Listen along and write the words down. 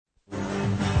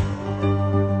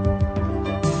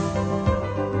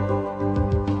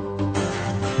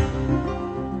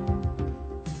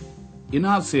In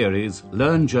our series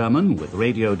Learn German with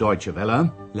Radio Deutsche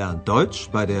Welle, Lernt Deutsch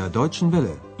bei der Deutschen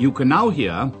Welle. you can now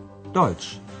hear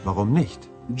Deutsch, warum nicht?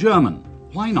 German,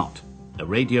 Why Not? A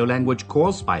radio language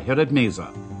course by Herrad Meese.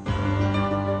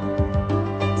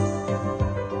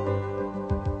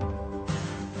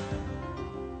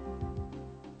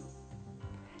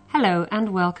 Hello and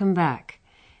welcome back.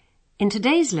 In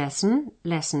today's lesson,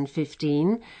 Lesson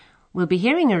 15, we'll be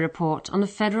hearing a report on the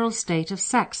federal state of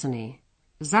Saxony,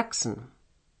 Sachsen.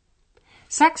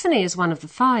 Saxony is one of the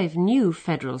 5 new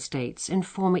federal states in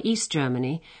former East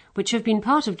Germany, which have been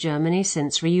part of Germany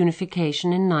since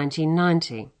reunification in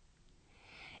 1990.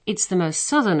 It's the most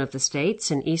southern of the states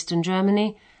in eastern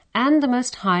Germany and the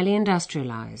most highly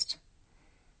industrialized.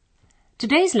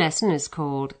 Today's lesson is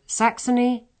called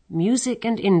Saxony, Music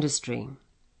and Industry.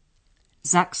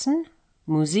 Sachsen,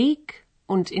 Musik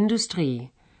und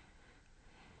Industrie.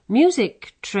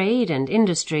 Music, trade and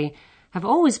industry have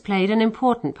always played an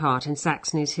important part in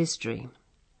Saxony's history.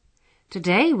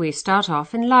 Today we start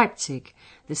off in Leipzig,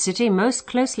 the city most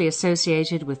closely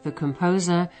associated with the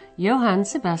composer Johann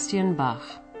Sebastian Bach.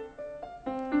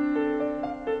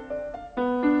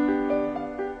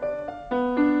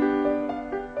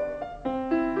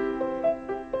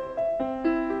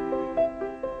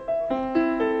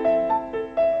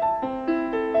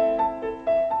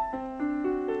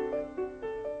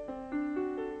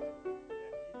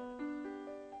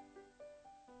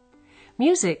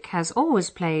 Music has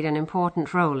always played an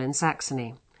important role in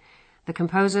Saxony. The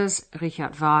composers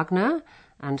Richard Wagner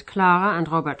and Clara and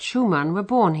Robert Schumann were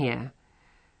born here.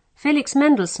 Felix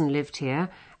Mendelssohn lived here,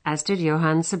 as did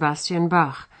Johann Sebastian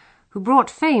Bach, who brought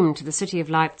fame to the city of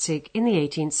Leipzig in the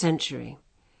 18th century.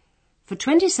 For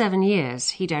 27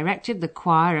 years he directed the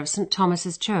choir of St.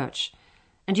 Thomas's Church,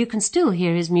 and you can still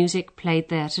hear his music played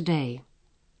there today.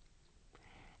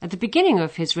 At the beginning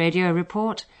of his radio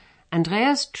report,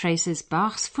 Andreas traces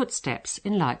Bach's footsteps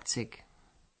in Leipzig.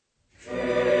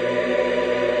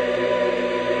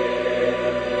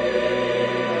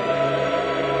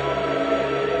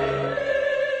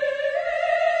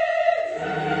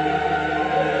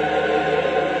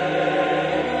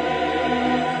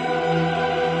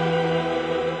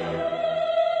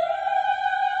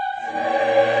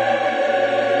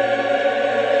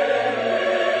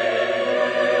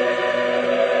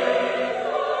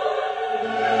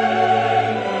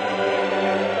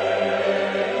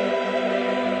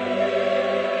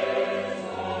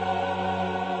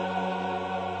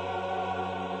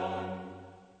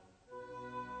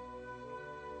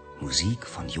 Musik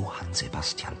von Johann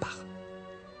Sebastian Bach.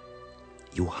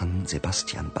 Johann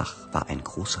Sebastian Bach war ein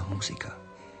großer Musiker.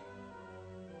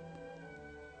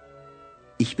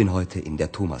 Ich bin heute in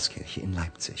der Thomaskirche in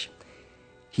Leipzig.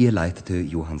 Hier leitete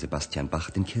Johann Sebastian Bach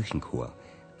den Kirchenchor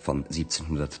von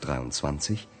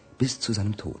 1723 bis zu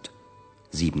seinem Tod,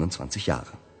 27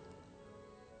 Jahre.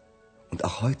 Und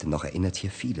auch heute noch erinnert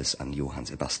hier vieles an Johann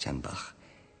Sebastian Bach.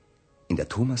 In der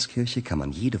Thomaskirche kann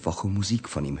man jede Woche Musik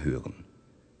von ihm hören.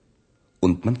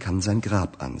 Und man kann sein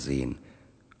Grab ansehen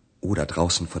oder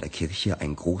draußen vor der Kirche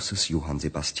ein großes Johann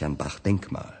Sebastian Bach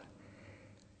Denkmal.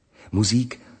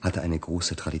 Musik hatte eine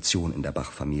große Tradition in der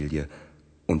Bach-Familie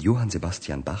und Johann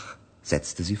Sebastian Bach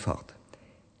setzte sie fort.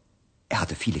 Er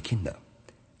hatte viele Kinder,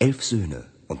 11 Söhne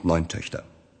und 9 Töchter.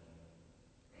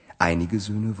 Einige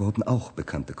Söhne wurden auch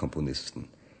bekannte Komponisten.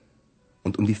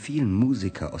 Und um die vielen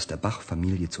Musiker aus der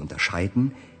Bach-Familie zu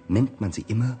unterscheiden, nennt man sie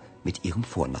immer mit ihrem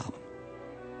Vornamen.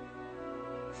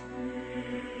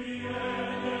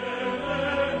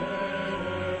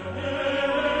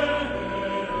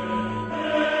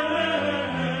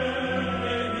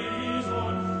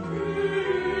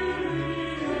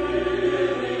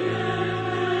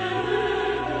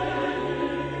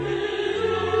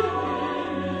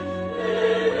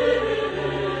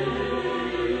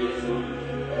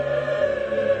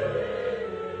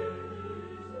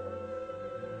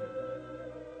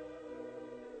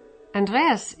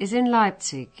 Andreas is in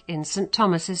Leipzig in St.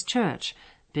 Thomas's Church,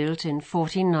 built in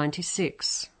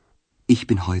 1496. Ich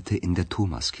bin heute in der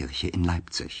Thomaskirche in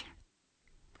Leipzig.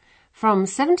 From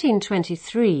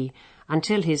 1723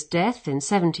 until his death in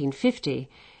 1750,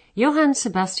 Johann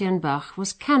Sebastian Bach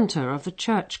was cantor of the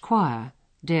church choir,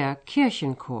 der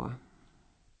Kirchenchor.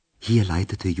 Hier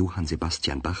leitete Johann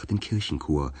Sebastian Bach den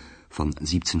Kirchenchor von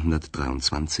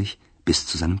 1723 bis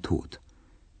zu seinem Tod,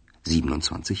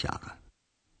 27 Jahre.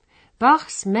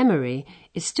 Bach's memory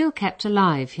is still kept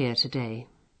alive here today.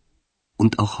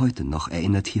 Und auch heute noch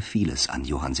erinnert hier vieles an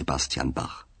Johann Sebastian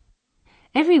Bach.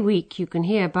 Every week you can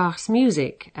hear Bach's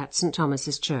music at St.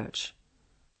 Thomas's Church.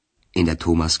 In der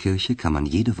Thomaskirche kann man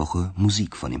jede Woche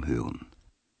Musik von ihm hören.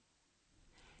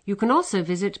 You can also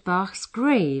visit Bach's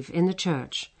grave in the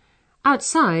church.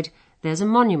 Outside, there's a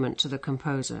monument to the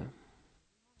composer.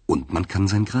 Und man kann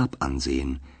sein Grab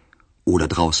ansehen. Oder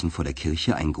draußen vor der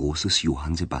Kirche ein großes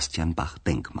Johann Sebastian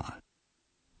Bach-Denkmal.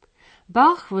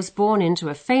 Bach was born into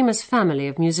a famous family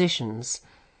of musicians.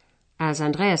 As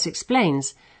Andreas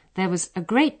explains, there was a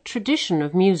great tradition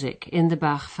of music in the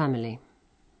Bach family.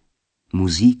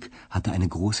 Musik hatte eine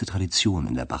große Tradition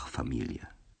in der Bach-Familie.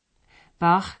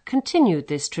 Bach continued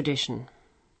this tradition.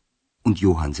 Und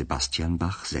Johann Sebastian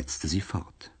Bach setzte sie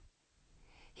fort.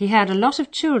 He had a lot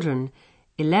of children,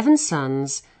 11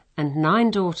 sons and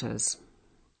 9 daughters.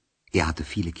 Er hatte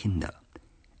viele Kinder,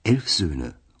 11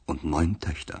 Söhne und 9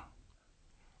 Töchter.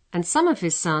 And some of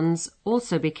his sons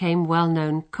also became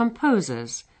well-known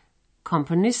composers,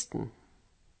 Komponisten.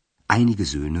 Einige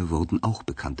Söhne wurden auch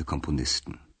bekannte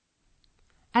Komponisten.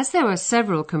 As there were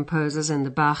several composers in the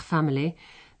Bach family,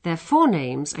 their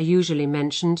forenames are usually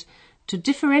mentioned to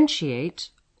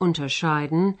differentiate,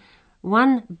 unterscheiden,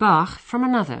 one Bach from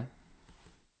another.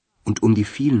 Und um die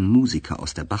vielen Musiker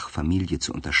aus der Bach-Familie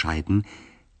zu unterscheiden,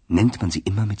 nennt man sie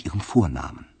immer mit ihrem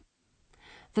Vornamen.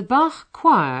 The Bach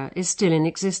choir is still in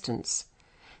existence.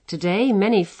 Today,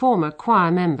 many former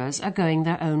choir members are going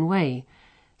their own way.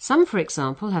 Some, for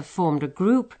example, have formed a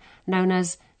group known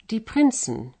as Die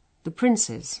Prinzen, the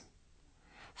Princes.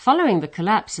 Following the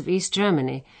collapse of East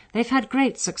Germany, they've had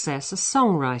great success as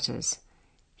songwriters.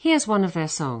 Here's one of their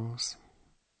songs.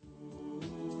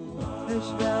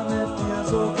 Ich wär mit dir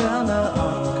so gerne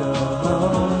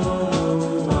abgehauen,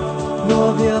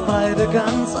 nur wir beide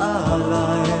ganz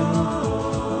allein.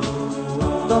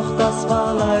 Doch das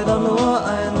war leider nur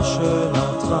ein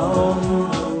schöner Traum,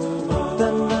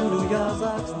 denn wenn du ja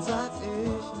sagst, sag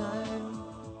ich nein.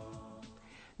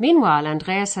 Meanwhile,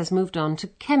 Andreas has moved on to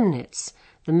Chemnitz,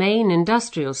 the main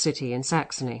industrial city in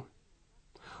Saxony.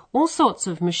 All sorts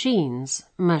of machines,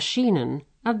 Maschinen,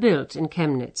 are built in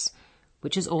Chemnitz,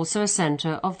 which is also a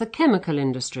center of the chemical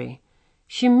industry,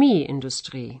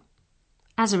 Chemieindustrie.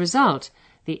 As a result,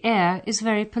 the air is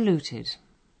very polluted.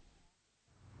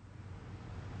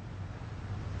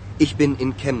 Ich bin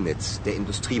in Chemnitz, der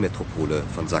Industriemetropole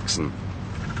von Sachsen.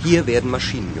 Hier werden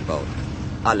Maschinen gebaut.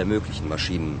 Alle möglichen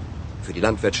Maschinen. Für die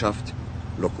Landwirtschaft,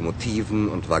 Lokomotiven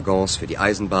und Waggons für die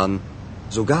Eisenbahn.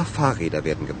 Sogar Fahrräder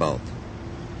werden gebaut.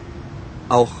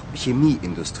 Auch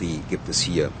Chemieindustrie gibt es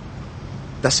hier.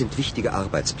 Das sind wichtige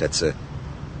Arbeitsplätze.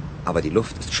 Aber die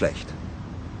Luft ist schlecht.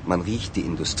 Man riecht die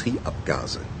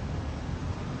Industrieabgase.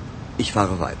 Ich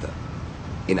fahre weiter.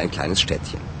 In ein kleines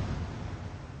Städtchen.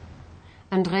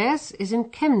 Andreas is in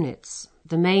Chemnitz,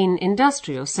 the main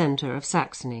industrial center of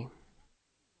Saxony.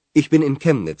 Ich bin in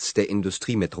Chemnitz, der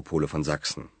Industriemetropole von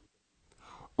Sachsen.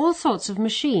 All sorts of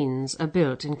machines are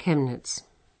built in Chemnitz.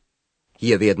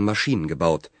 Hier werden Maschinen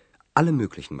gebaut. Alle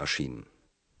möglichen Maschinen.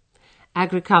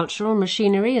 Agricultural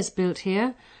machinery is built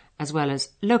here, as well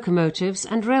as locomotives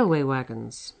and railway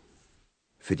wagons.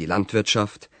 Für die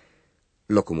Landwirtschaft,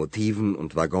 Lokomotiven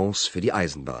und Waggons für die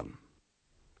Eisenbahn.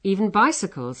 Even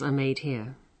bicycles are made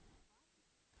here.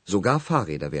 Sogar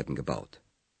Fahrräder werden gebaut.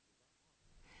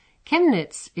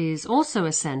 Chemnitz is also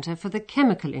a center for the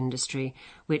chemical industry,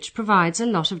 which provides a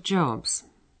lot of jobs.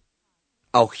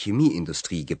 Auch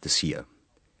Chemieindustrie gibt es hier.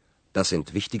 Das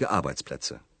sind wichtige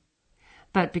Arbeitsplätze.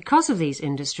 But because of these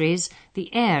industries,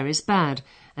 the air is bad,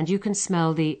 and you can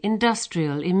smell the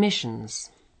industrial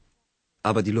emissions.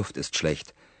 Aber die Luft ist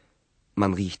schlecht.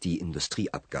 Man riecht die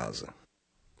Industrieabgase.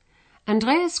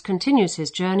 Andreas continues his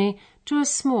journey to a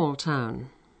small town.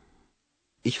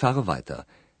 Ich fahre weiter,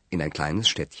 in ein kleines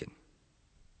Städtchen.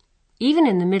 Even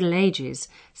in the Middle Ages,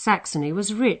 Saxony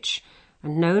was rich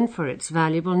and known for its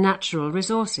valuable natural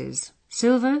resources,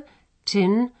 silver,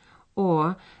 tin,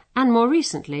 ore, and more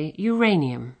recently,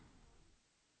 uranium.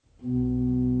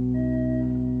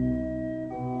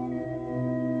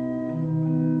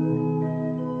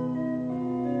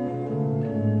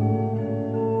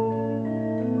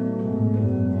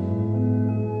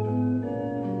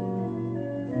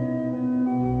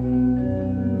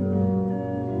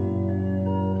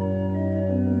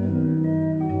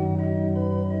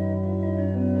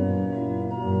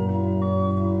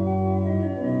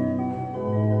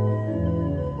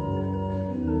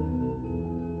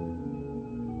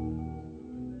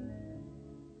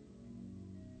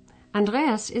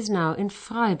 Andreas is now in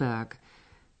Freiberg.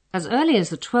 As early as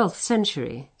the 12th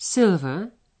century,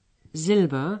 silver,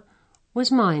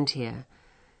 was mined here.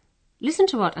 Listen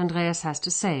to what Andreas has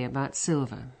to say about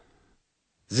silver.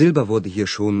 Silber wurde hier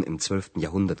schon im 12.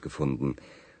 Jahrhundert gefunden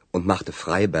und machte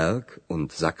Freiberg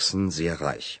und Sachsen sehr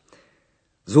reich.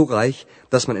 So reich,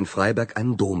 dass man in Freiberg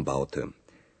einen Dom baute.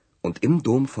 Und im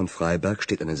Dom von Freiberg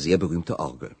steht eine sehr berühmte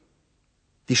Orgel.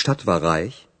 Die Stadt war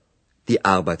reich, die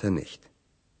Arbeiter nicht.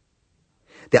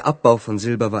 Der Abbau von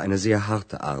Silber war eine sehr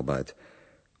harte Arbeit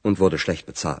und wurde schlecht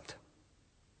bezahlt.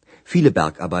 Viele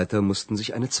Bergarbeiter mussten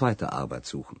sich eine zweite Arbeit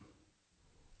suchen.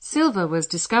 Silver was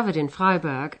discovered in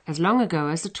Freiberg as long ago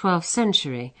as the 12th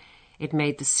century. It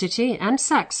made the city and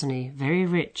Saxony very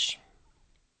rich.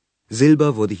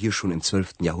 Silber wurde hier schon im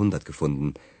 12. Jahrhundert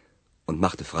gefunden und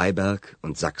machte Freiberg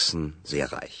und Sachsen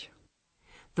sehr reich.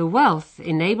 The wealth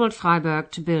enabled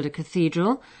Freiberg to build a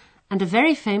cathedral and a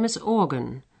very famous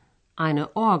organ,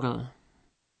 eine Orgel.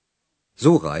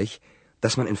 So reich,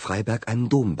 dass man in Freiberg einen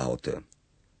Dom baute.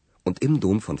 Und im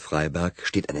Dom von Freiberg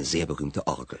steht eine sehr berühmte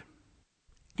Orgel.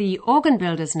 The organ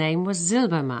builder's name was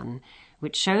Silbermann,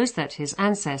 which shows that his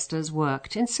ancestors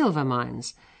worked in silver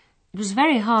mines. It was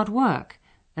very hard work,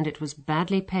 and it was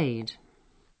badly paid.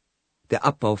 Der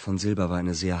Abbau von Silber war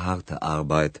eine sehr harte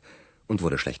Arbeit und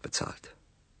wurde schlecht bezahlt.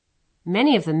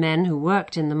 Many of the men who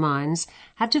worked in the mines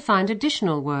had to find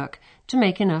additional work to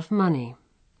make enough money.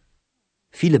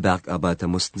 Viele Bergarbeiter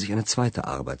mussten sich eine zweite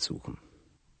Arbeit suchen.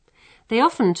 They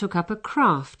often took up a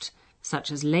craft,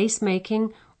 such as lace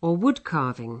making or wood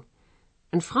carving,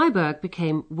 and Freiberg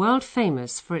became world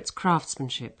famous for its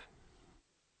craftsmanship.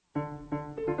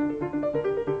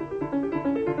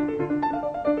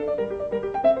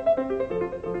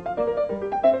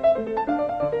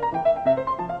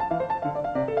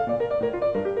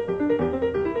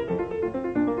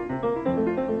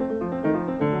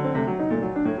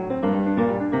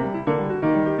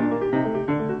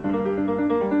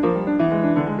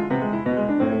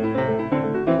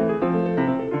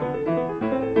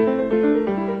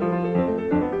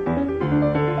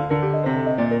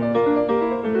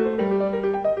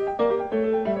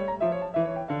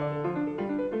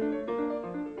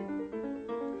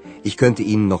 Ich könnte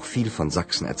Ihnen noch viel von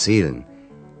Sachsen erzählen,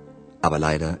 aber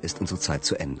leider ist unsere Zeit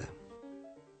zu Ende.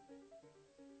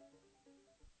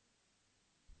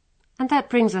 And that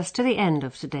brings us to the end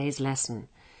of today's lesson.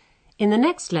 In the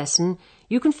next lesson,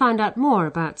 you can find out more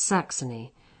about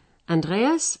Saxony.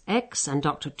 Andreas, X, and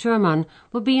Dr. Thürmann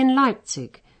will be in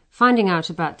Leipzig, finding out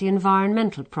about the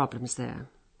environmental problems there.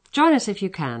 Join us if you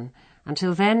can.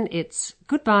 Until then, it's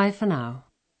goodbye for now.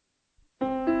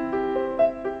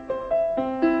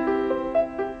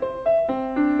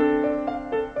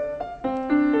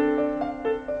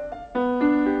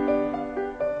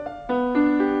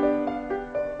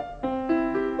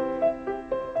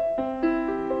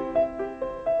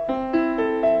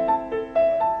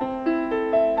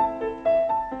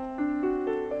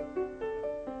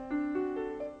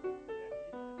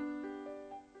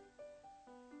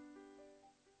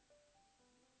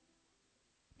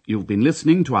 You've been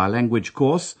listening to our language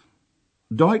course,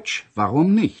 Deutsch,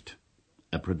 warum nicht?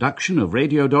 A production of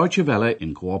Radio Deutsche Welle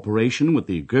in cooperation with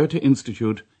the Goethe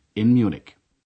Institute in Munich.